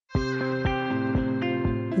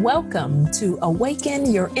Welcome to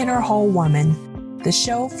Awaken Your Inner Whole Woman, the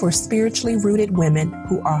show for spiritually rooted women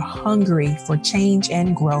who are hungry for change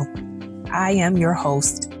and growth. I am your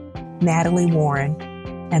host, Natalie Warren,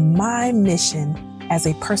 and my mission as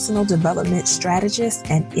a personal development strategist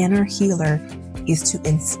and inner healer is to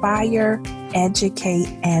inspire, educate,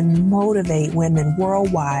 and motivate women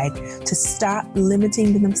worldwide to stop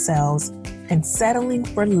limiting themselves and settling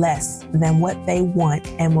for less than what they want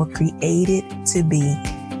and were created to be.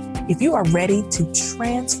 If you are ready to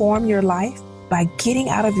transform your life by getting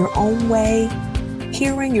out of your own way,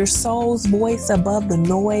 hearing your soul's voice above the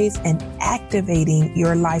noise, and activating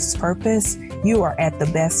your life's purpose, you are at the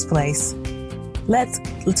best place. Let's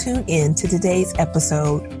tune in to today's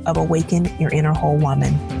episode of Awaken Your Inner Whole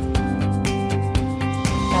Woman.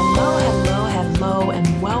 Hello,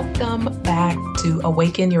 and welcome back to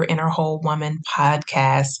Awaken Your Inner Whole Woman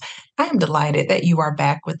podcast. I am delighted that you are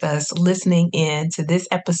back with us listening in to this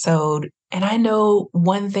episode. And I know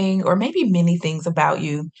one thing, or maybe many things about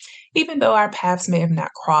you, even though our paths may have not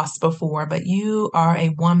crossed before, but you are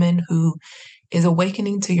a woman who is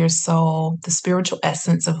awakening to your soul, the spiritual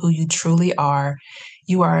essence of who you truly are.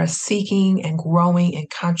 You are seeking and growing in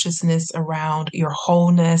consciousness around your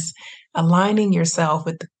wholeness, aligning yourself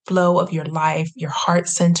with the flow of your life, your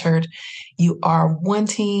heart-centered. You are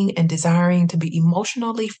wanting and desiring to be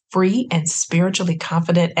emotionally free and spiritually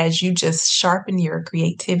confident as you just sharpen your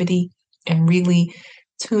creativity and really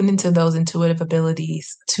tune into those intuitive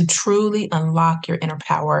abilities to truly unlock your inner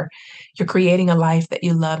power. You're creating a life that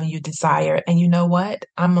you love and you desire. And you know what?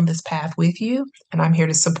 I'm on this path with you, and I'm here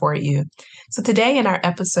to support you. So today in our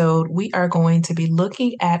episode, we are going to be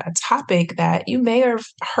looking at a topic that you may have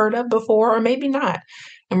heard of before, or maybe not.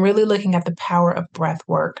 I'm really looking at the power of breath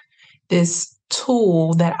work, this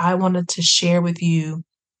tool that I wanted to share with you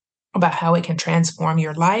about how it can transform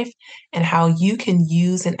your life and how you can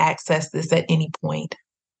use and access this at any point.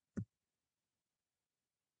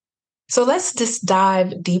 So let's just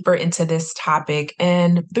dive deeper into this topic.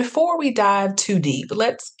 And before we dive too deep,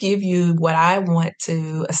 let's give you what I want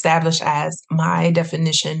to establish as my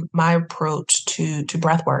definition, my approach to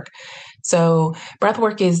breath work. So breath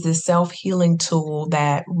work is this self-healing tool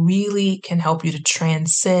that really can help you to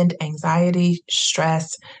transcend anxiety,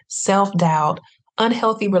 stress, self-doubt,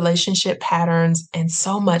 unhealthy relationship patterns, and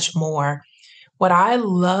so much more. What I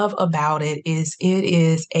love about it is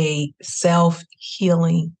a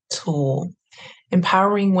self-healing tool,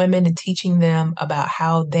 empowering women and teaching them about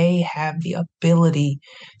how they have the ability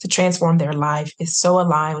to transform their life is so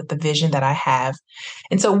aligned with the vision that I have.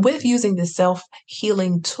 And so with using this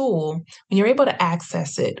self-healing tool, when you're able to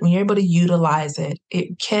access it, when you're able to utilize it,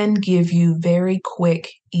 it can give you very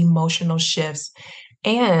quick emotional shifts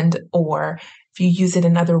or if you use it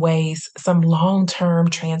in other ways, some long-term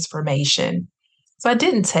transformation. So I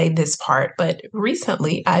didn't say this part, but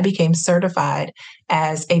recently I became certified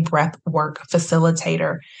as a breath work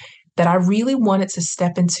facilitator that I really wanted to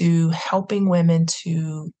step into helping women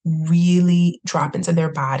to really drop into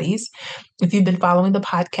their bodies. If you've been following the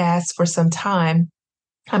podcast for some time,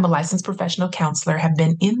 I'm a licensed professional counselor, have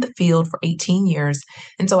been in the field for 18 years.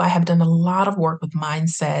 And so I have done a lot of work with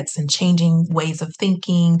mindsets and changing ways of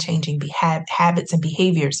thinking, changing habits and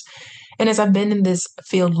behaviors. And as I've been in this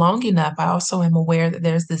field long enough, I also am aware that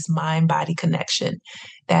there's this mind-body connection,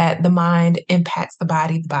 that the mind impacts the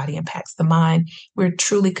body impacts the mind. We're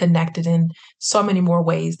truly connected in so many more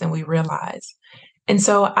ways than we realize. And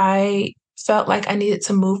so I felt like I needed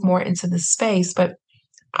to move more into this space. But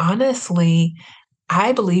honestly,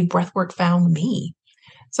 I believe breathwork found me.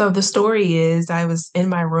 So the story is I was in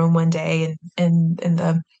my room one day and in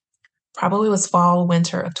the probably was fall,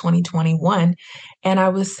 winter of 2021. And I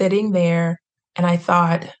was sitting there and I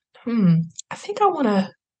thought, I think I want to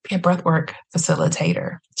be a breathwork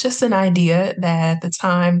facilitator. Just an idea that at the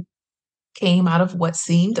time came out of what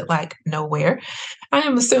seemed like nowhere. I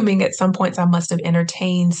am assuming at some points I must have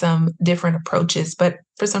entertained some different approaches, but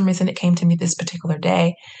for some reason it came to me this particular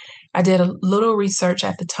day. I did a little research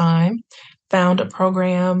at the time, found a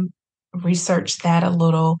program, researched that a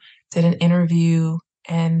little, did an interview,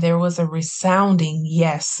 and there was a resounding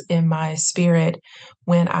yes in my spirit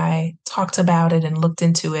when I talked about it and looked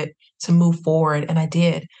into it to move forward, and I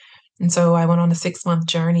did. And so I went on a 6-month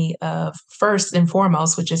journey of first and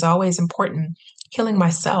foremost, which is always important, healing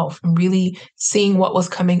myself and really seeing what was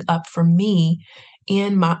coming up for me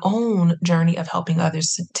in my own journey of helping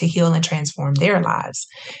others to heal and transform their lives.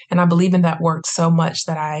 And I believe in that work so much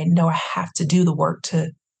that I know I have to do the work to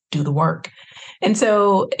do the work. And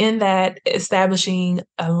so in that, establishing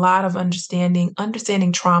a lot of understanding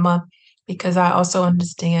trauma, because I also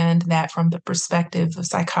understand that from the perspective of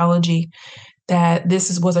psychology, that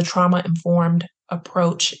was a trauma-informed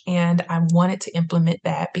approach, and I wanted to implement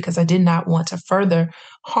that because I did not want to further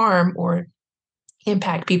harm or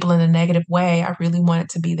impact people in a negative way. I really wanted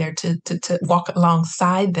to be there to walk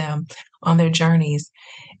alongside them on their journeys.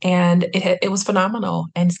 And it was phenomenal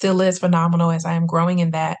and still is phenomenal as I am growing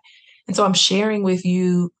in that. And so I'm sharing with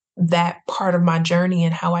you that part of my journey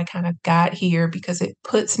and how I kind of got here because it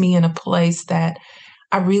puts me in a place that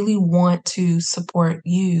I really want to support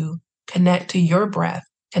you, connect to your breath,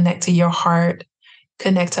 connect to your heart,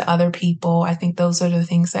 connect to other people. I think those are the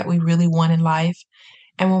things that we really want in life.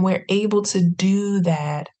 And when we're able to do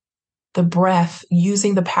that, the breath,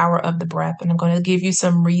 using the power of the breath, and I'm going to give you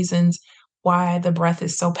some reasons why the breath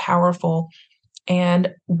is so powerful and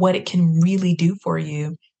what it can really do for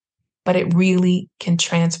you, but it really can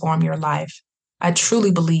transform your life. I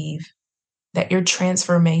truly believe that your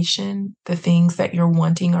transformation, the things that you're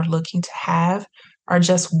wanting or looking to have, are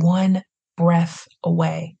just one breath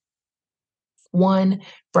away. One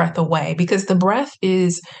breath away, because the breath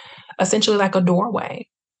is essentially like a doorway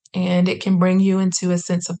and it can bring you into a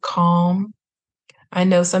sense of calm. I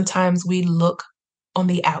know sometimes we look on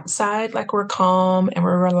the outside like we're calm and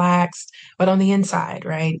we're relaxed, but on the inside,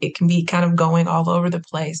 right, it can be kind of going all over the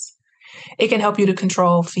place. It can help you to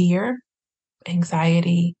control fear,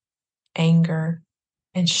 anxiety, anger,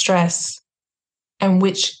 and stress, and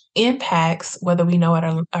which impacts, whether we know it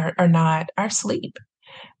or not, our sleep.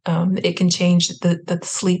 It can change the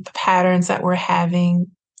sleep patterns that we're having.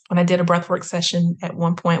 When I did a breathwork session at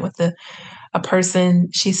one point with a person,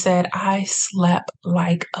 she said, I slept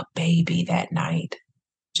like a baby that night.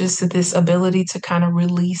 Just this ability to kind of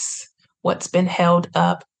release what's been held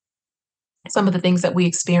up. Some of the things that we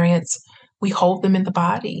experience, we hold them in the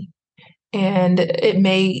body. And it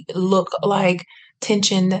may look like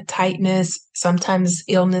tension, tightness, sometimes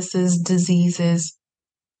illnesses, diseases.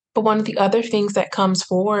 But one of the other things that comes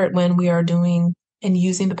forward when we are doing and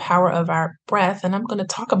using the power of our breath, and I'm going to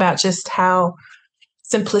talk about just how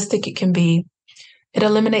simplistic it can be, it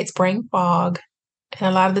eliminates brain fog. And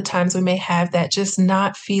a lot of the times we may have that just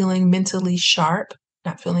not feeling mentally sharp,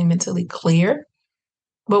 not feeling mentally clear.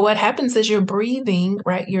 But what happens is you're breathing,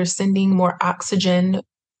 right? You're sending more oxygenated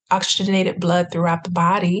blood throughout the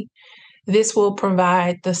body. This will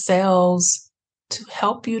provide the cells to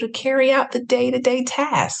help you to carry out the day-to-day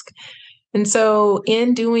task. And so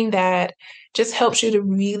in doing that, just helps you to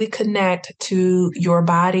really connect to your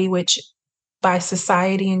body, which by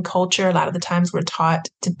society and culture, a lot of the times we're taught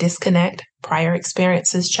to disconnect prior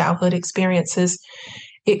experiences, childhood experiences.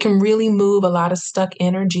 It can really move a lot of stuck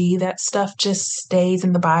energy. That stuff just stays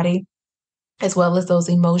in the body, as well as those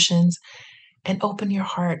emotions, and open your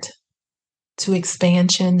heart to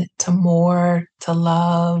expansion, to more, to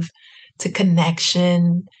love, to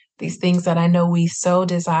connection, these things that I know we so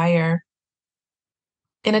desire.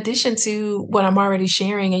 In addition to what I'm already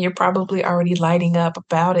sharing, and you're probably already lighting up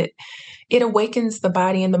about it, it awakens the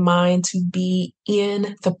body and the mind to be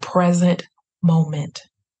in the present moment.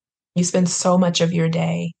 You spend so much of your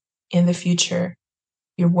day in the future.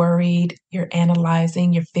 You're worried, you're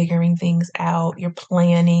analyzing, you're figuring things out, you're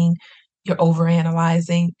planning, you're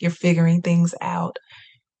overanalyzing, you're figuring things out,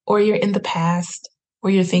 or you're in the past,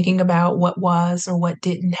 or you're thinking about what was or what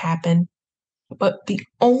didn't happen. But the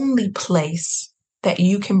only place that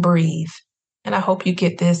you can breathe, and I hope you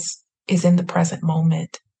get this, is in the present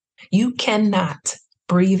moment. You cannot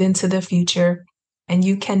breathe into the future and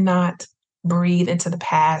you cannot breathe into the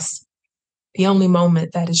past. The only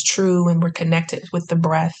moment that is true when we're connected with the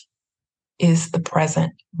breath is the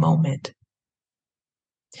present moment.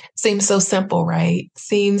 Seems so simple, right?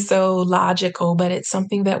 Seems so logical, but it's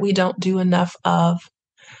something that we don't do enough of.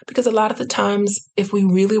 Because a lot of the times, if we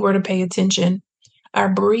really were to pay attention,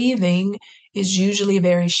 our breathing is usually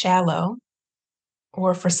very shallow.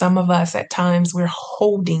 Or for some of us, at times, we're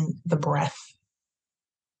holding the breath.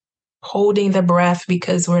 Holding the breath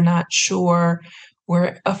because we're not sure,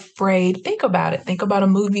 we're afraid. Think about it. Think about a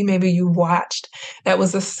movie maybe you watched that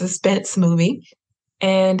was a suspense movie.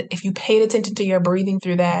 And if you paid attention to your breathing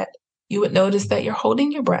through that, you would notice that you're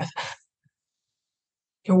holding your breath.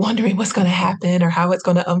 You're wondering what's going to happen or how it's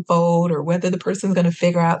going to unfold or whether the person's going to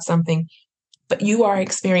figure out something. But you are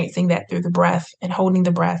experiencing that through the breath and holding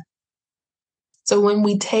the breath. So when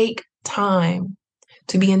we take time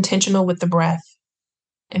to be intentional with the breath,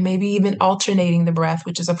 and maybe even alternating the breath,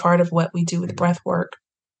 which is a part of what we do with breath work,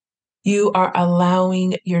 you are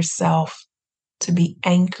allowing yourself to be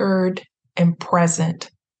anchored and present.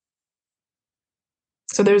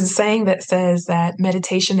 So there's a saying that says that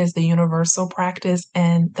meditation is the universal practice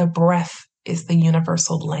and the breath is the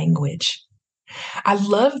universal language. I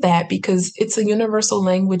love that because it's a universal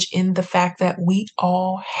language in the fact that we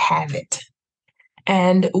all have it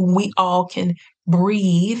and we all can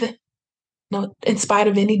breathe, in spite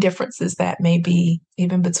of any differences that may be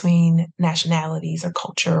even between nationalities or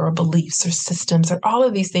culture or beliefs or systems or all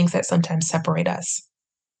of these things that sometimes separate us.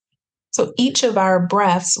 So each of our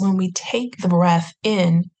breaths, when we take the breath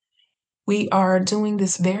in, we are doing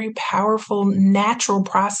this very powerful natural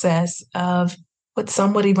process of what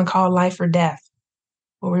some would even call life or death,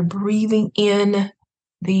 where we're breathing in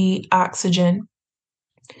the oxygen.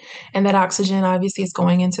 And that oxygen obviously is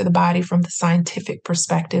going into the body from the scientific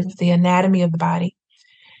perspective, the anatomy of the body.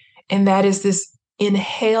 And that is this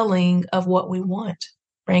inhaling of what we want,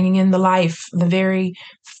 bringing in the life. The very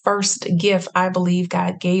first gift I believe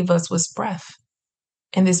God gave us was breath.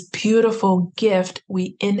 And this beautiful gift,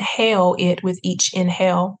 we inhale it with each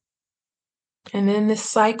inhale. And then this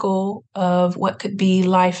cycle of what could be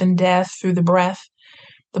life and death through the breath.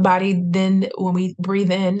 The body then, when we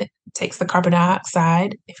breathe in, takes the carbon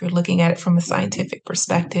dioxide. If you're looking at it from a scientific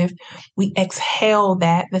perspective, we exhale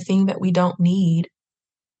that, the thing that we don't need.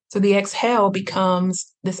 So the exhale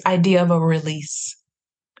becomes this idea of a release,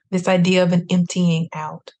 this idea of an emptying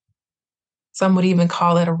out. Some would even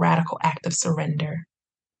call it a radical act of surrender.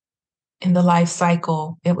 In the life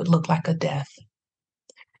cycle, it would look like a death.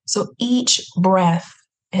 So each breath,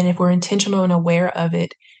 and if we're intentional and aware of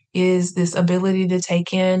it, is this ability to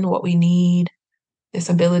take in what we need, this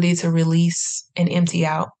ability to release and empty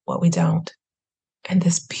out what we don't. And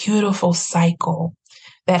this beautiful cycle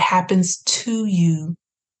that happens to you,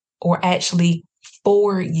 or actually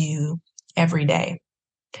for you, every day.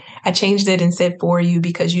 I changed it and said for you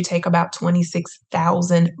because you take about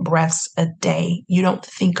 26,000 breaths a day. You don't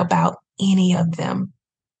think about any of them.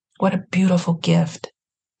 What a beautiful gift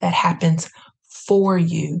that happens for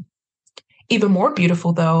you. Even more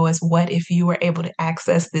beautiful, though, is what if you were able to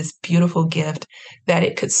access this beautiful gift that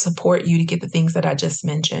it could support you to get the things that I just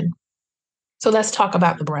mentioned. So let's talk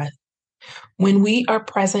about the breath. When we are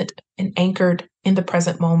present and anchored in the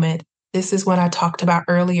present moment, this is what I talked about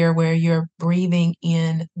earlier, where you're breathing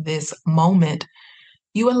in this moment.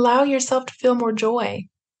 You allow yourself to feel more joy.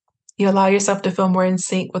 You allow yourself to feel more in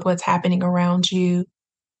sync with what's happening around you.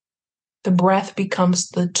 The breath becomes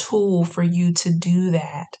the tool for you to do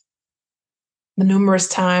that. The numerous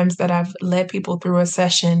times that I've led people through a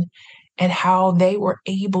session and how they were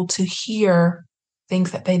able to hear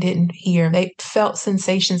things that they didn't hear. They felt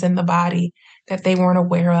sensations in the body that they weren't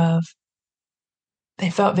aware of. They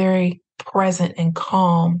felt very present and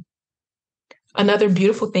calm. Another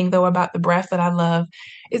beautiful thing, though, about the breath that I love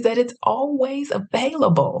is that it's always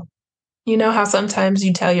available. You know how sometimes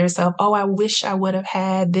you tell yourself, oh, I wish I would have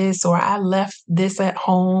had this, or I left this at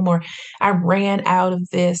home, or I ran out of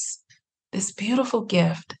this. This beautiful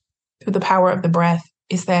gift through the power of the breath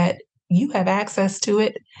is that you have access to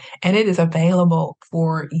it and it is available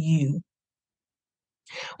for you.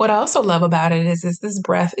 What I also love about it is this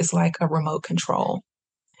breath is like a remote control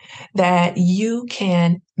that you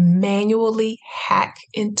can manually hack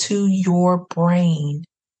into your brain.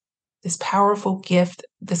 This powerful gift,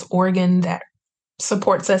 this organ that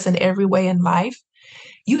supports us in every way in life.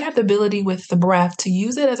 You have the ability with the breath to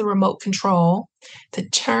use it as a remote control to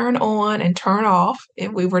turn on and turn off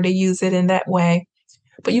if we were to use it in that way.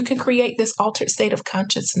 But you can create this altered state of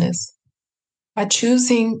consciousness by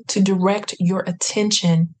choosing to direct your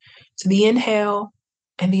attention to the inhale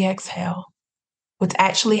and the exhale. What's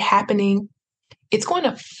actually happening, it's going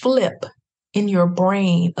to flip in your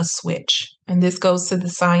brain a switch. And this goes to the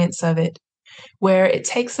science of it, where it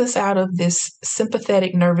takes us out of this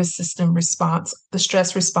sympathetic nervous system response, the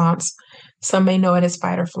stress response. Some may know it as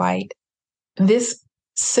fight or flight. This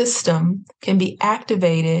system can be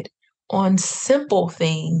activated on simple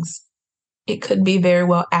things. It could be very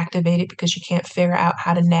well activated because you can't figure out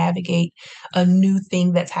how to navigate a new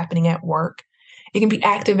thing that's happening at work. It can be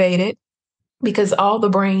activated because all the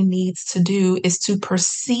brain needs to do is to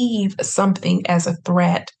perceive something as a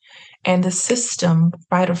threat, and the system,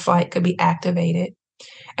 fight or flight, could be activated.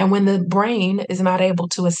 And when the brain is not able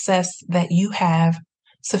to assess that you have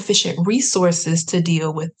sufficient resources to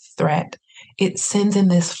deal with threat, it sends in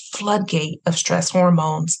this floodgate of stress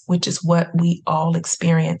hormones, which is what we all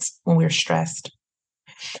experience when we're stressed.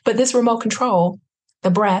 But this remote control,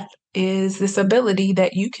 the breath, is this ability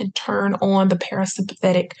that you can turn on the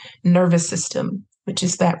parasympathetic nervous system, which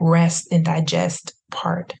is that rest and digest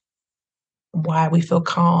part. Why we feel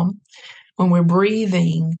calm. When we're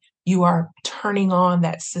breathing, you are turning on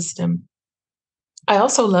that system. I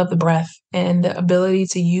also love the breath and the ability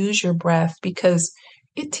to use your breath because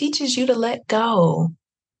it teaches you to let go.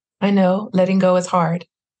 I know letting go is hard.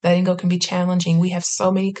 Letting go can be challenging. We have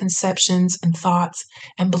so many conceptions and thoughts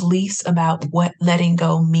and beliefs about what letting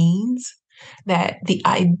go means that the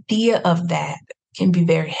idea of that can be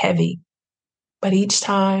very heavy. But each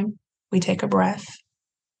time we take a breath,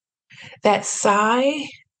 that sigh,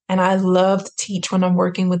 and I love to teach when I'm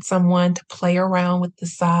working with someone to play around with the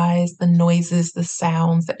sighs, the noises, the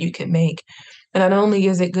sounds that you can make. And not only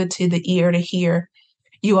is it good to the ear to hear,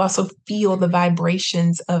 you also feel the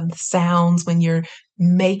vibrations of the sounds when you're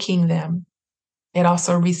making them. It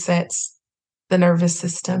also resets the nervous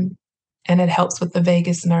system and it helps with the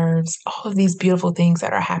vagus nerves, all of these beautiful things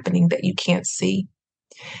that are happening that you can't see.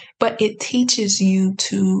 But it teaches you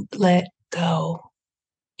to let go.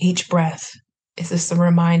 Each breath is just a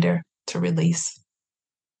reminder to release.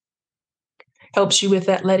 Helps you with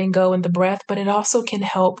that letting go in the breath, but it also can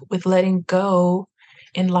help with letting go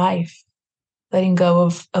in life, letting go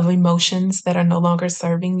of emotions that are no longer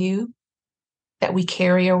serving you, that we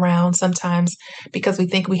carry around sometimes because we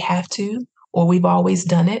think we have to, or we've always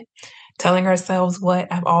done it, telling ourselves what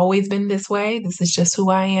I've always been this way. This is just who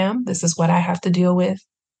I am. This is what I have to deal with.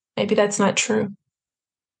 Maybe that's not true.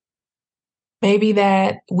 Maybe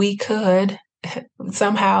that we could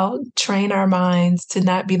somehow train our minds to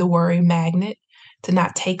not be the worry magnet, to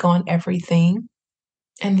not take on everything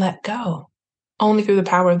and let go. Only through the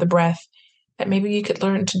power of the breath that maybe you could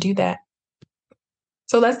learn to do that.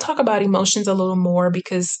 So let's talk about emotions a little more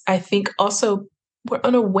because I think also we're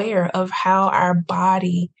unaware of how our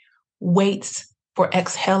body waits for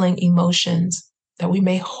exhaling emotions, that we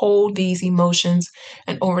may hold these emotions,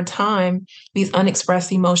 and over time, these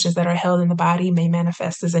unexpressed emotions that are held in the body may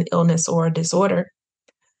manifest as an illness or a disorder.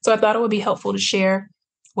 So I thought it would be helpful to share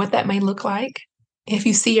what that may look like. If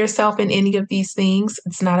you see yourself in any of these things,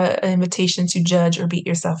 it's not an invitation to judge or beat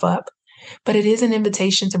yourself up. But it is an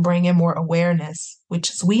invitation to bring in more awareness,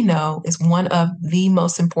 which, as we know, is one of the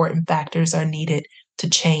most important factors are needed to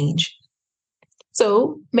change.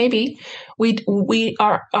 So maybe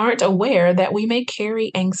aren't aware that we may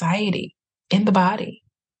carry anxiety in the body.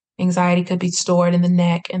 Anxiety could be stored in the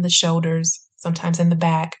neck and the shoulders, sometimes in the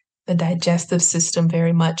back, the digestive system,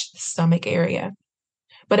 very much the stomach area.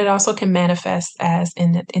 But it also can manifest as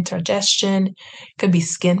indigestion, could be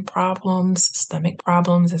skin problems, stomach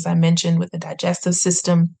problems, as I mentioned, with the digestive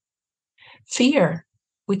system. Fear.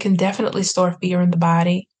 We can definitely store fear in the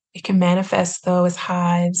body. It can manifest, though, as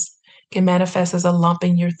hives, can manifest as a lump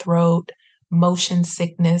in your throat, motion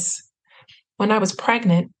sickness. When I was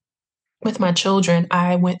pregnant, with my children,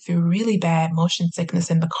 I went through really bad motion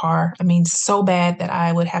sickness in the car. I mean, so bad that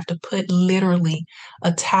I would have to put literally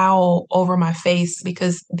a towel over my face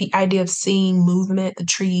because the idea of seeing movement, the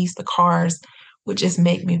trees, the cars, would just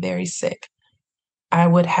make me very sick. I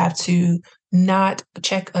would have to not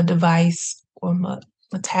check a device or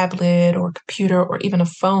a tablet or computer or even a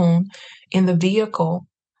phone in the vehicle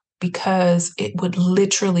because it would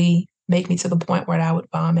literally make me to the point where I would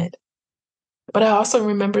vomit. But I also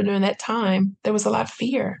remember during that time, there was a lot of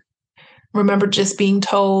fear. Remember just being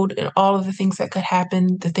told and all of the things that could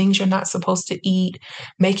happen, the things you're not supposed to eat,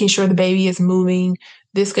 making sure the baby is moving.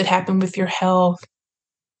 This could happen with your health.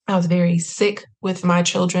 I was very sick with my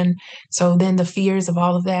children. So then the fears of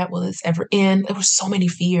all of that, will this ever end? There were so many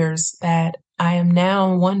fears that I am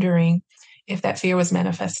now wondering if that fear was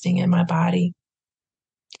manifesting in my body.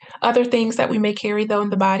 Other things that we may carry, though, in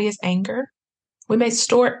the body is anger. We may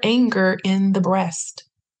store anger in the breast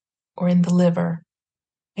or in the liver.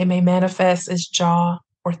 It may manifest as jaw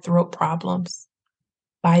or throat problems,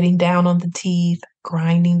 biting down on the teeth,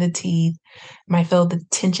 grinding the teeth. You might feel the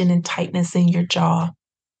tension and tightness in your jaw.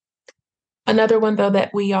 Another one, though,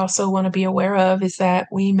 that we also want to be aware of is that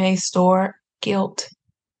we may store guilt,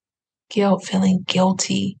 feeling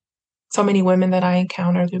guilty. So many women that I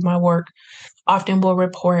encounter through my work often will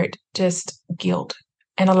report just guilt.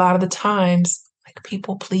 And a lot of the times, like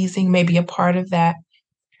people pleasing may be a part of that.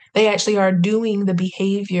 They actually are doing the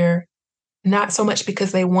behavior not so much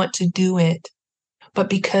because they want to do it, but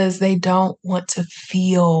because they don't want to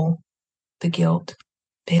feel the guilt.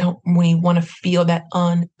 They don't really want to feel that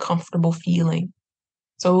uncomfortable feeling.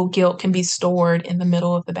 So guilt can be stored in the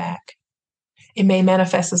middle of the back. It may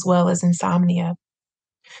manifest as well as insomnia.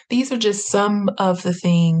 These are just some of the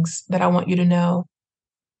things that I want you to know.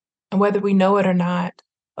 And whether we know it or not,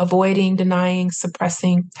 avoiding, denying,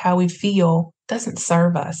 suppressing how we feel doesn't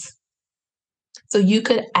serve us. So you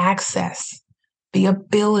could access the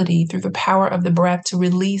ability through the power of the breath to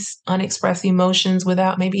release unexpressed emotions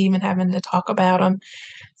without maybe even having to talk about them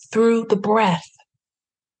through the breath.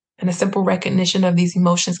 And a simple recognition of these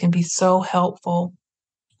emotions can be so helpful.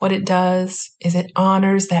 What it does is it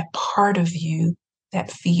honors that part of you that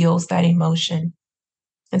feels that emotion.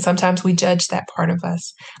 And sometimes we judge that part of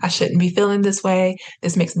us. I shouldn't be feeling this way.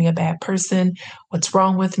 This makes me a bad person. What's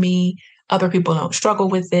wrong with me? Other people don't struggle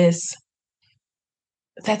with this.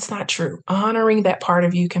 That's not true. Honoring that part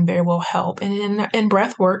of you can very well help. And in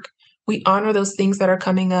breath work, we honor those things that are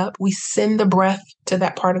coming up. We send the breath to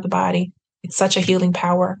that part of the body. It's such a healing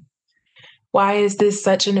power. Why is this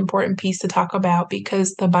such an important piece to talk about?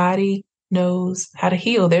 Because the body knows how to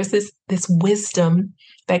heal. There's this wisdom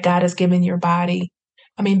that God has given your body.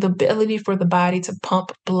 I mean, the ability for the body to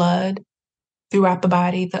pump blood throughout the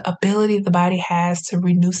body, the ability the body has to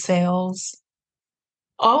renew cells,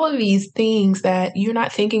 all of these things that you're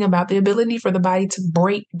not thinking about, the ability for the body to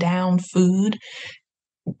break down food,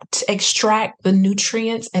 to extract the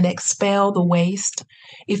nutrients and expel the waste.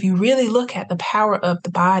 If you really look at the power of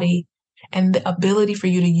the body and the ability for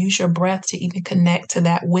you to use your breath to even connect to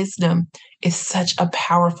that wisdom is such a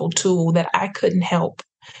powerful tool that I couldn't help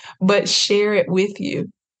but share it with you.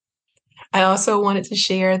 I also wanted to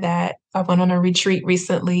share that I went on a retreat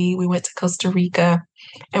recently. We went to Costa Rica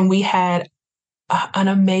and we had an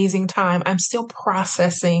amazing time. I'm still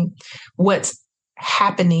processing what's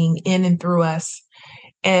happening in and through us.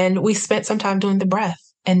 And we spent some time doing the breath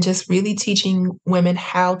and just really teaching women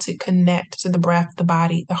how to connect to the breath, the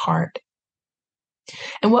body, the heart.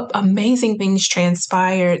 And what amazing things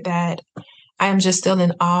transpired that I am just still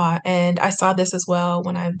in awe. And I saw this as well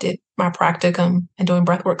when I did my practicum and doing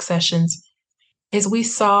breathwork sessions, is we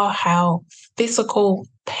saw how physical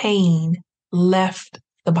pain left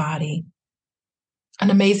the body.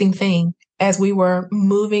 An amazing thing as we were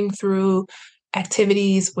moving through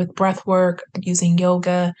activities with breath work, using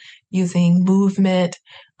yoga, using movement,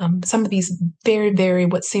 some of these very, very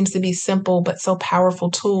what seems to be simple but so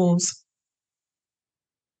powerful tools.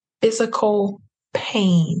 Physical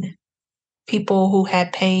pain. People who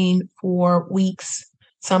had pain for weeks,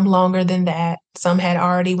 some longer than that. Some had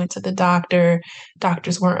already went to the doctor.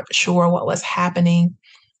 Doctors weren't sure what was happening.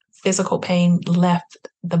 Physical pain left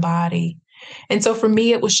the body. And so for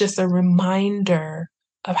me, it was just a reminder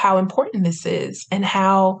of how important this is and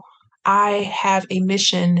how I have a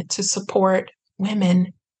mission to support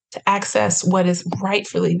women to access what is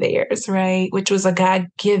rightfully theirs, right? Which was a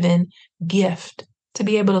God-given gift to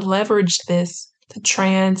be able to leverage this to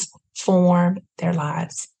transform their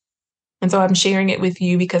lives. And so I'm sharing it with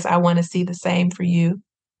you because I want to see the same for you.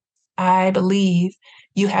 I believe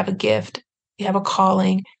you have a gift, you have a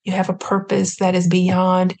calling, you have a purpose that is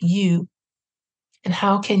beyond you. And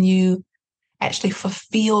how can you actually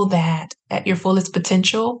fulfill that at your fullest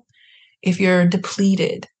potential if you're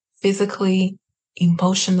depleted physically,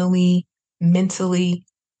 emotionally, mentally,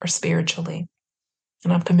 or spiritually?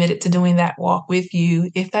 And I'm committed to doing that walk with you.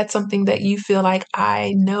 If that's something that you feel like,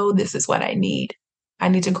 I know this is what I need. I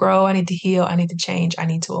need to grow. I need to heal. I need to change. I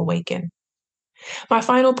need to awaken. My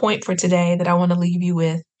final point for today that I want to leave you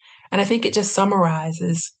with, and I think it just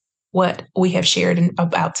summarizes what we have shared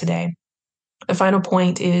about today. The final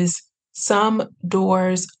point is some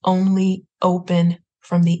doors only open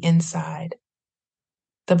from the inside.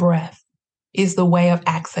 The breath is the way of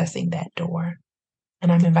accessing that door.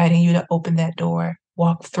 And I'm inviting you to open that door,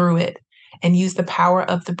 walk through it, and use the power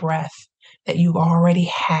of the breath that you already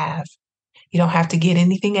have. You don't have to get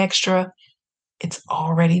anything extra. It's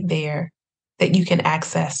already there that you can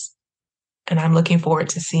access. And I'm looking forward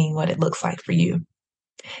to seeing what it looks like for you.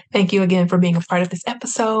 Thank you again for being a part of this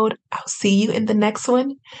episode. I'll see you in the next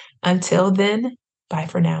one. Until then, bye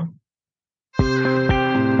for now.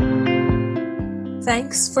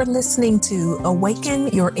 Thanks for listening to Awaken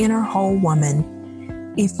Your Inner Whole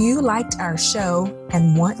Woman. If you liked our show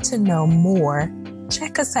and want to know more,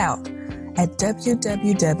 check us out at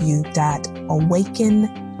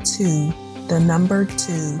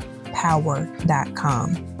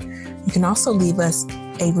www.awaken2power.com. You can also leave us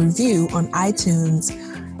a review on iTunes,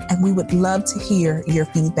 and we would love to hear your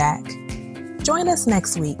feedback. Join us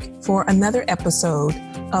next week for another episode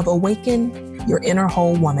of Awaken Your Inner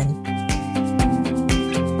Whole Woman.